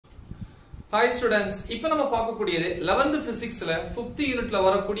Hi students, இப்போ நம்ம பார்க்கக்கூடியது 11th physicsல 5th unitல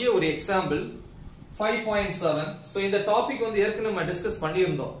வரக்கூடிய ஒரு எக்ஸாம்பிள் 5.7. சோ இந்த டாபிக் வந்து ஏற்கனவே நம்ம டிஸ்கஸ்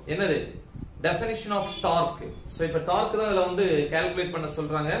பண்ணியிருந்தோம். என்னது? Definition of torque. சோ இப்போ torque தான் இதுல வந்து கால்குலேட் பண்ண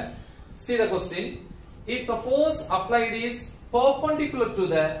சொல்றாங்க. See the question. If the force applied is perpendicular to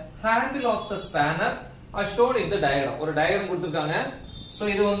the handle of the spanner as shown in the diagram. ஒரு diagram கொடுத்திருக்காங்க. சோ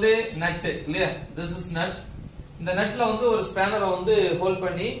இது வந்து நட் இல்லையா? This is nut. இந்த நட்ல வந்து ஒரு ஸ்பேனரை வந்து ஹோல்ட்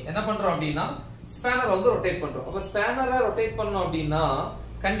பண்ணி என்ன பண்றோம் அப்படின்னா ஸ்பேனரை வந்து ரொட்டேட் பண்றோம். அப்ப ஸ்பேனரை ரொட்டேட் பண்ணனும் அப்படின்னா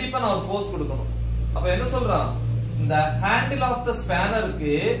கண்டிப்பா நான் ஒரு ஃபோர்ஸ் கொடுக்கணும். அப்ப என்ன சொல்றான்? இந்த ஹேண்டில் ஆஃப் தி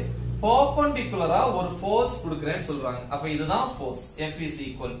ஸ்பேனருக்கு பெர்பெண்டிகுலரா ஒரு ஃபோர்ஸ் கொடுக்கிறேன்னு சொல்றாங்க. அப்ப இதுதான் force. F is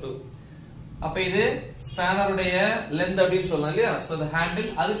equal to அப்ப இது ஸ்பேனருடைய லெந்த் அப்படினு சொல்லலாம் இல்லையா? சோ the handle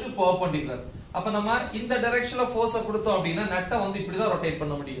அதுக்கு பெர்பெண்டிகுலர். அப்ப நம்ம இந்த டைரக்ஷன்ல ஃபோர்ஸ் கொடுத்தோம் அப்படின்னா நட்டை வந்து இப்படி தான் ரொட்டேட்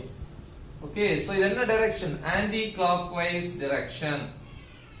பண்ண முடியும். Okay, so இது என்ன direction? Anti-clockwise direction.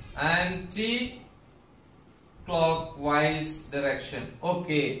 Anti-clockwise direction.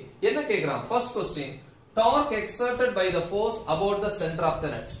 Okay. என்ன கேக்குறான்? First question. Torque exerted by the force about the center of the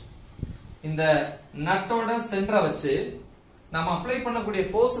nut. இந்த நட்டோட சென்டரை வச்சு நாம அப்ளை பண்ணக்கூடிய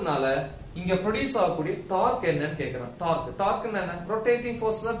ஃபோர்ஸ்னால இங்க ப்ரொடியூஸ் ஆகக்கூடிய டார்க் என்னன்னு கேக்குறான். டார்க் என்ன? ரொட்டேட்டிங்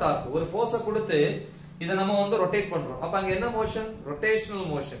ஃபோர்ஸ் தான் டார்க். ஒரு ஃபோர்ஸை கொடுத்து இத நம்ம வந்து ரொட்டேட் பண்றோம். அப்ப அங்க என்ன மோஷன்? Rotational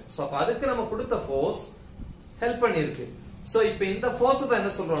motion. சோ அப்ப அதுக்கு நம்ம கொடுத்த ஃபோர்ஸ் ஹெல்ப் பண்ணிருக்கு. சோ இப்போ இந்த ஃபோர்ஸ் தான்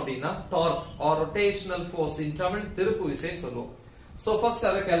என்ன சொல்றோம் அப்படின்னா டார்க் ஆர் ரொட்டேஷனல் ஃபோர்ஸ் இன் தமிழ் திருப்பு விசைன்னு சொல்லுவோம். சோ ஃபர்ஸ்ட்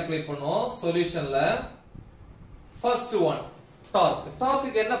அத கால்குலேட் பண்ணுவோம். சொல்யூஷன்ல ஃபர்ஸ்ட் ஒன் டார்க்.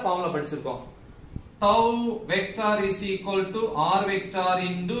 டார்க்குக்கு என்ன ஃபார்முலா படிச்சிருக்கோம்? tau vector is equal to r vector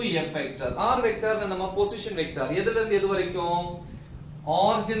into f vector. r vector நம்ம பொசிஷன் வெக்டார். எதுல இருந்து எது வரைக்கும்?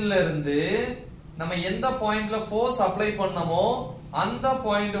 ஆரிஜின்ல இருந்து நம்ம எந்த பாயிண்ட்ல ஃபோர்ஸ் அப்ளை பண்ணமோ அந்த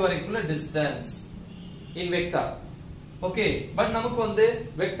point வரைக்குள்ள distance in vector. Okay, but நமக்கு வந்து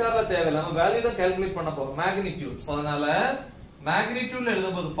வெக்டார்ல தேவையில்லை, நம்ம வேல்யூ தான் கால்குலேட் பண்ண போறோம், மேக்னிட்யூட். சோ அதனால மேக்னிட்யூட்ல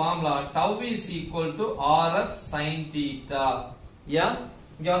எழுதும்போது formula tau is equal to rf sin theta. யா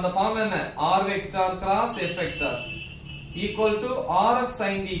இங்க அந்த ஃபார்முலா என்ன? r vector cross f vector equal to rf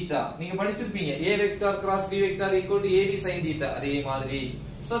sin theta. நீங்க படிச்சிருப்பீங்க a vector cross b vector equal to ab sin theta. அதே மாதிரி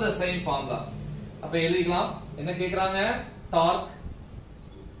so the same formula. அப்ப எழுதிக்கலாம். என்ன கேக்குறாங்க? Dark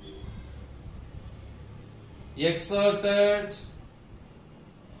exerted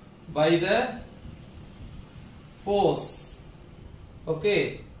by the force, okay,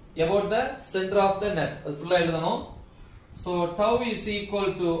 about the center of the net. அது ஃபுல்லா எழுதணும். So tau is equal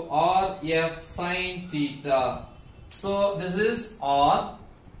to rf sin theta. So this is r,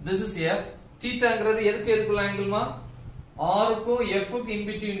 this is f. thetaங்கிறது எதுக்கு எதுக்குள்ள ஆங்கிள்மா? r க்கும் f க்கும் in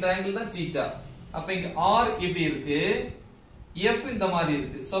between the angle தான் theta. அப்ப இங்க r இப்படி இருக்கு, f இந்த மாதிரி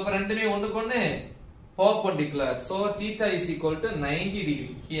இருக்கு. சோ அப்ப ரெண்டுமே ஒண்ணுக்கு ஒண்ணு perpendicular. So theta is equal to 90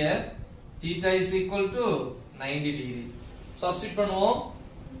 degree. Here theta is equal to 90 degree. Substitute பண்ணுவோம்.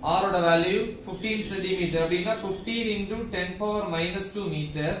 r ஓட வேல்யூ 15 cm அப்படினா 15 into 10 power minus 2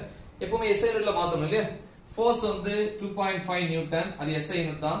 meter. எப்பவுமே SI யூனிட்ல மாத்தணும் இல்லையா? ஃபோர்ஸ் வந்து 2.5 நியூட்டன். அது SI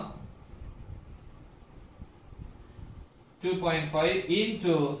யூனிட் தான். 2.5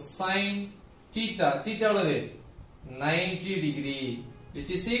 into sin theta. theta எவ்வளவு? 90 degree, which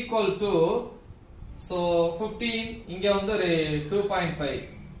is equal to so 15 இங்க வந்து ஒரு 2.5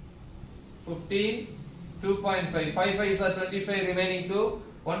 15 2.5 5 5 is 25 remaining 2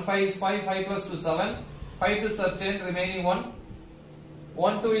 1 5 is 5 5 plus 2 7 5 2 is 10 remaining 1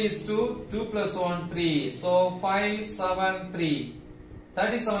 1 2 is 2 2 plus 1 3 so 5 7 3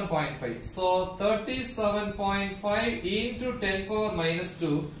 37.5. so 37.5 into 10 power minus 2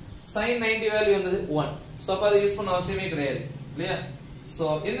 sin 90 value வந்து 1. சோ அப்ப அது யூஸ் பண்ண அவசியமே கிடையாது இல்லையா? சோ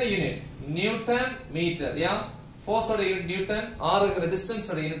என்ன யூனிட்? Newton metre. யா ஃபோர்ஸ் ஓட யூனிட் நியூட்டன், r ங்கற டிஸ்டன்ஸ்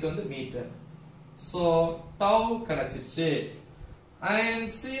ஓட யூனிட் வந்து மீட்டர். சோ tau கிடைச்சிருச்சு. and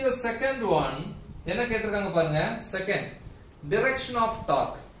see the second one. என்ன கேட்டிருக்காங்க பாருங்க. Second direction of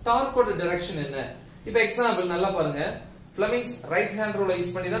torque. torque ஓட direction என்ன? இப்போ எக்ஸாம்பிள் நல்லா பாருங்க. Fleming's right hand rule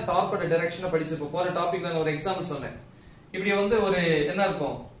use பண்ணி தான் torque ஓட direction படிச்சிருப்போம். போற டாபிக்ல நான் ஒரு எக்ஸாம்பிள் சொன்னேன். இப்படி வந்து ஒரு என்ன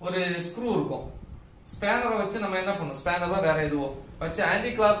இருக்கும்? ஒரு ஸ்க்ரூ இருக்கும். ஸ்பேனரை வச்சு நம்ம என்ன பண்ணோம்? ஸ்பேனரா வேற எதுவோ வச்சு ஆன்டி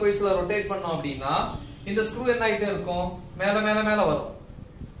கிளாக் வைஸ்ல ரொட்டேட் பண்ணோம் அப்படின்னா இந்த ஸ்க்ரூ என்ன ஆயிட்டே இருக்கும்? மேல மேல மேல வரும்.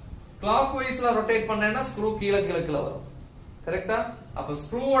 கிளாக் வைஸ்ல ரொட்டேட் பண்ணேன்னா ஸ்க்ரூ கீழ கீழ கீழ வரும். கரெக்ட்டா? அப்ப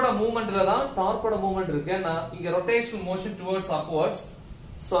ஸ்க்ரூவோட மூவ்மெண்ட்ல தான் டார்க்கோட மூவ்மெண்ட் இருக்கு. ஏன்னா இங்க rotational motion towards upwards.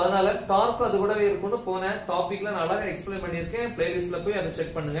 So அதனால டார்க் அது கூடவே இருக்கும்னு போன டாபிக்ல நான் அழகா எக்ஸ்பிளைன் பண்ணிருக்கேன். பிளேலிஸ்ட்ல போய் அதை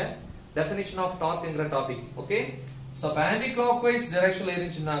செக் பண்ணுங்க. Definition of டார்க்ங்கற topic. Okay, so anti clock wise டைரக்ஷன்ல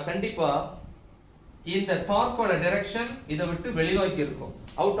இருந்துச்சுன்னா கண்டிப்பா இந்த டார்க்கோட டைரக்ஷன் இத விட்டு வெளிநோக்கி இருக்கும்.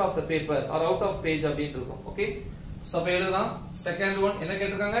 Out of the paper R out of page அப்படி இருக்கும். ஓகே, So அப்ப எழுதலாம் second one என்ன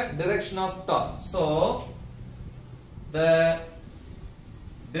கேட்டிருக்காங்க direction of torque. So the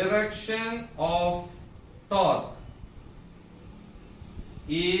direction of torque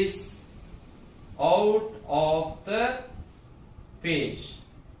is out of the page.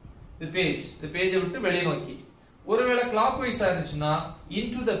 The page விட்டு வெளிய நோக்கி. ஒருவேளை clockwise இருந்துச்சுனா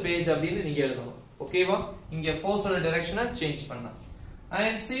into the page அப்படினு நீங்க எழுதணும். ஓகேவா? இங்க force ஓட direction சேஞ்ச் பண்ணா.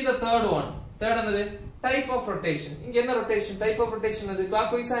 And see the third one. Third என்னது? Type of rotation. இங்க என்ன rotation? Type of rotation அது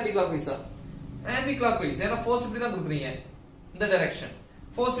clockwise anti clockwise? Anti clockwise. ஏன்னா force இப்படி தான் கொடுக்குறீங்க. இந்த direction.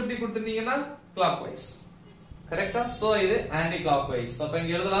 Force இப்படி கொடுத்துட்டீங்கன்னா clockwise. கரெக்ட்டா? சோ இது anti clockwise. அப்ப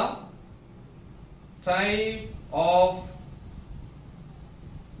இங்க எழுதலாம் type of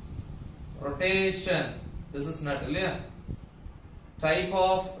rotation. This is not இல்லையா? Type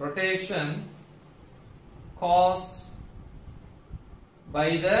of rotation caused by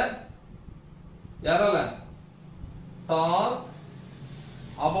the யாரால torque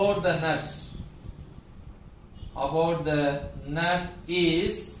about the nut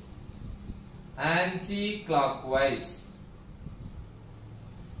is anti-clockwise.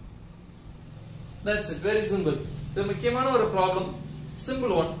 That's it, very simple. இது முக்கியமான ஒரு problem,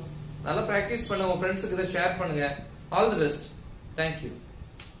 simple one. நல்லா practice பண்ணுங்க, உங்க friends கிட்ட ஷேர் பண்ணுங்க. All the best. Thank you.